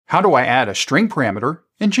How do I add a string parameter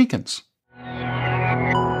in Jenkins?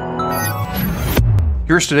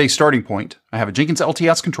 Here's today's starting point. I have a Jenkins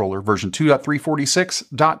LTS controller version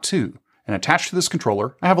 2.346.2, and attached to this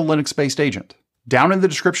controller, I have a Linux-based agent. Down in the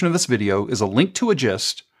description of this video is a link to a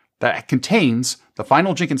gist that contains the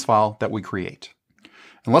final Jenkins file that we create.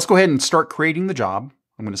 And let's go ahead and start creating the job.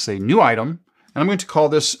 I'm going to say new item, and I'm going to call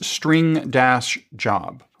this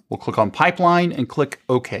string-job. We'll click on pipeline and click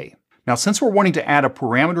OK. Now, since we're wanting to add a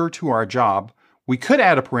parameter to our job, we could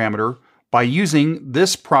add a parameter by using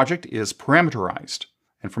this project is parameterized.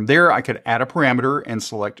 And from there, I could add a parameter and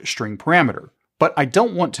select string parameter. But I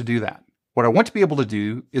don't want to do that. What I want to be able to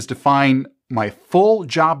do is define my full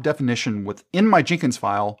job definition within my Jenkins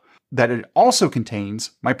file that it also contains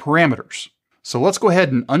my parameters. So let's go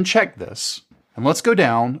ahead and uncheck this. And let's go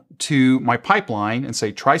down to my pipeline and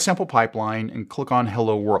say try sample pipeline and click on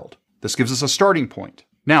hello world. This gives us a starting point.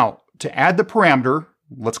 Now, to add the parameter,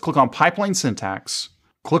 let's click on pipeline syntax,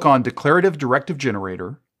 click on declarative directive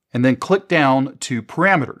generator, and then click down to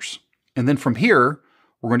parameters. And then from here,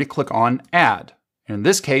 we're going to click on add. And in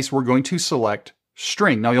this case, we're going to select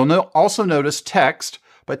string. Now you'll also notice text,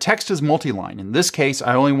 but text is multi-line. In this case,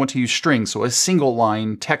 I only want to use string, so a single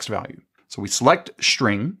line text value. So we select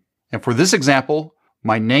string. And for this example,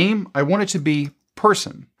 my name, I want it to be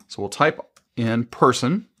person. So we'll type in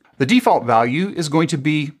person. The default value is going to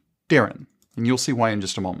be Darren, and you'll see why in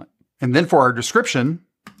just a moment. And then for our description,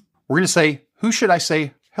 we're going to say, who should I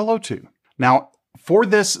say hello to? Now, for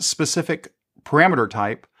this specific parameter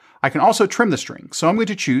type, I can also trim the string. So I'm going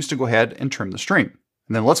to choose to go ahead and trim the string.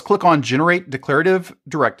 And then let's click on generate declarative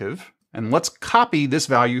directive, and let's copy this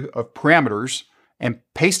value of parameters and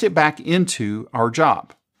paste it back into our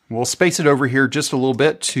job. We'll space it over here just a little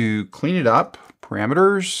bit to clean it up.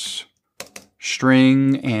 Parameters,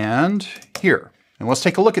 string, and here. And let's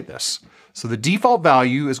take a look at this. So the default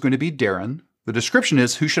value is going to be Darren. The description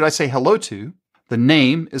is who should I say hello to? The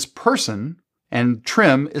name is person, and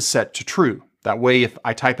trim is set to true. That way, if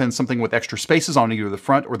I type in something with extra spaces on either the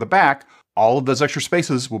front or the back, all of those extra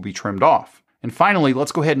spaces will be trimmed off. And finally,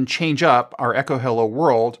 let's go ahead and change up our echo hello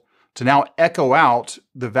world to now echo out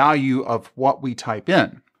the value of what we type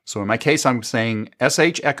in. So in my case, I'm saying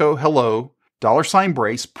sh echo hello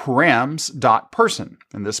 $brace params.person.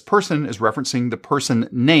 And this person is referencing the person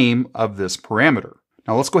name of this parameter.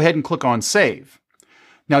 Now let's go ahead and click on save.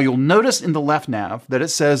 Now you'll notice in the left nav that it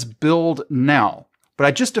says build now, but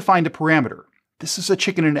I just defined a parameter. This is a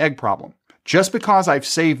chicken and egg problem. Just because I've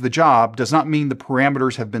saved the job does not mean the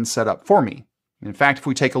parameters have been set up for me. In fact, if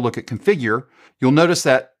we take a look at configure, you'll notice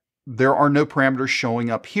that there are no parameters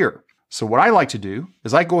showing up here. So what I like to do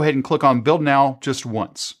is I go ahead and click on build now just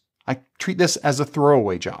once. I treat this as a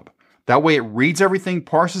throwaway job. That way it reads everything,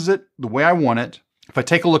 parses it the way I want it. If I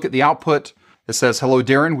take a look at the output, it says hello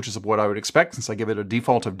Darren, which is what I would expect since I give it a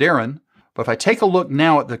default of Darren. But if I take a look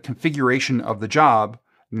now at the configuration of the job,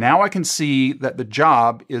 now I can see that the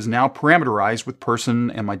job is now parameterized with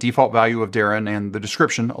person and my default value of Darren and the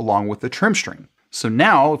description along with the trim string. So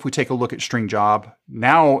now if we take a look at string job,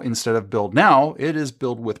 now instead of build now, it is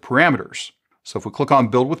build with parameters. So if we click on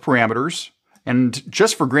build with parameters, and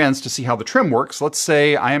just for grins to see how the trim works, let's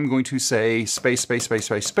say I am going to say space,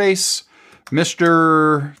 Mr.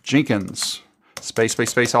 Jenkins,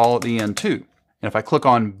 space, all at the end too. And if I click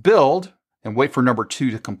on build and wait for number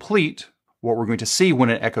 2 to complete, what we're going to see when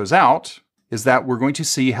it echoes out is that we're going to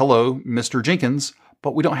see hello, Mr. Jenkins,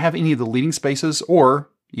 but we don't have any of the leading spaces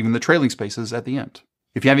or even the trailing spaces at the end.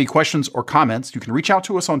 If you have any questions or comments, you can reach out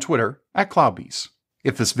to us on Twitter at CloudBees.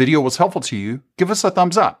 If this video was helpful to you, give us a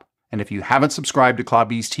thumbs up. And if you haven't subscribed to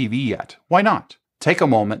CloudBees TV yet, why not? Take a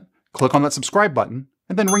moment, click on that subscribe button,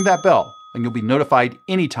 and then ring that bell, and you'll be notified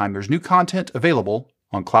anytime there's new content available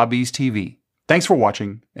on CloudBees TV. Thanks for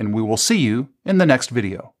watching, and we will see you in the next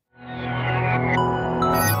video.